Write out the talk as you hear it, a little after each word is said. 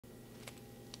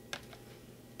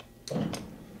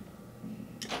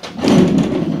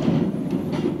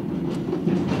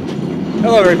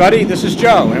Hello everybody, this is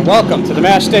Joe, and welcome to the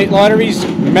Mass State Lottery's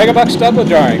Megabucks double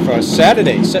drawing for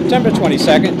Saturday, September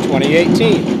 22nd,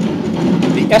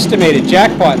 2018. The estimated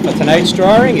jackpot for tonight's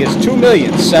drawing is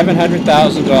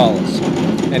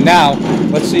 $2,700,000. And now,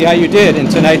 let's see how you did in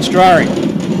tonight's drawing.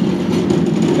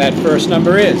 That first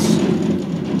number is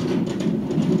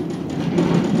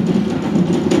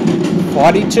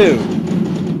 42.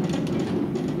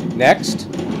 Next,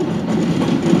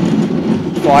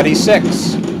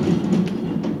 46.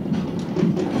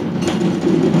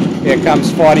 Here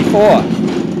comes 44.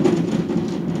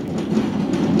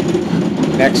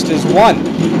 Next is 1.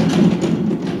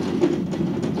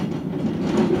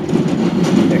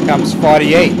 Here comes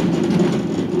 48.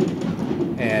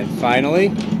 And finally,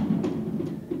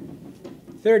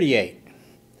 38.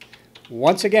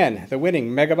 Once again, the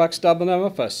winning Megabucks double number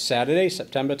for Saturday,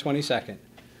 September 22nd.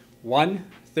 1,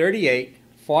 38,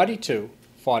 42,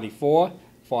 44,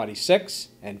 46,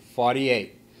 and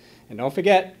 48. And don't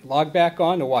forget, log back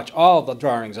on to watch all the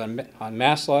drawings on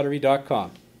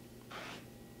masslottery.com.